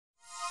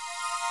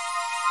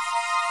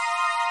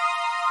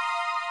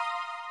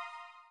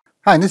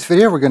Hi, in this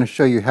video we're going to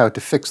show you how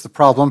to fix the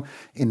problem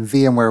in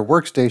VMware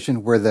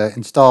Workstation where the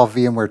Install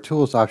VMware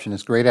Tools option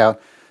is grayed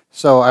out.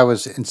 So I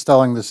was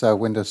installing this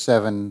Windows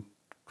 7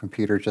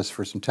 computer just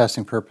for some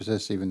testing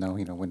purposes, even though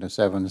Windows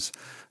 7 is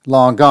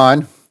long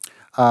gone.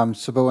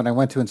 But when I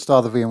went to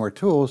install the VMware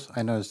Tools,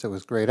 I noticed it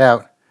was grayed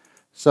out.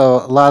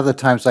 So a lot of the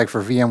times, like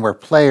for VMware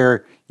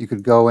Player, you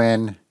could go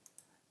in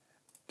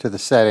to the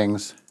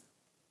settings,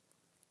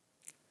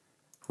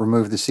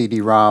 remove the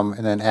CD-ROM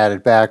and then add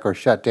it back, or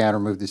shut down,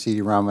 remove the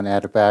CD-ROM and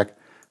add it back.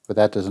 But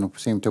that doesn't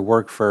seem to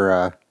work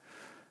for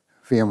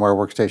VMware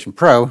Workstation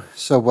Pro.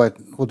 So what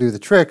will do the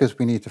trick is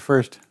we need to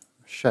first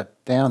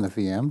shut down the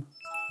VM.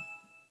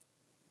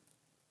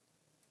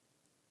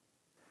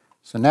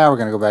 So now we're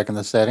going to go back in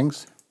the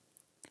settings.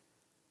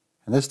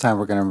 And this time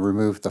we're going to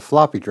remove the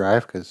floppy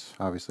drive because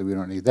obviously we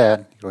don't need that.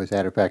 You can always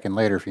add it back in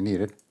later if you need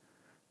it.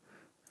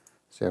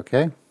 Say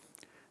OK. Now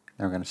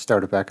we're going to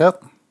start it back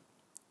up.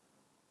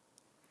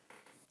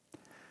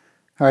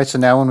 Alright, so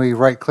now when we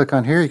right click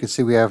on here, you can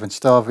see we have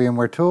Install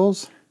VMware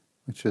Tools,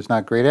 which is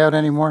not grayed out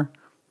anymore.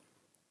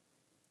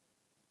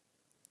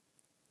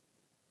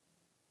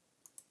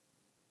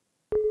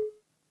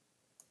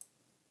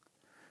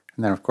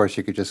 And then of course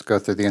you could just go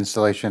through the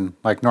installation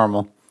like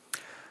normal.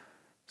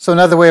 So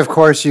another way, of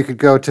course, you could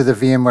go to the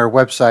VMware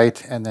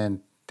website and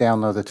then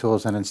download the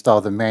tools and install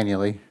them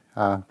manually.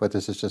 But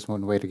this is just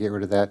one way to get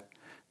rid of that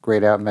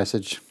grayed out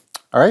message.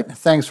 Alright,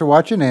 thanks for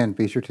watching and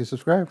be sure to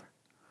subscribe.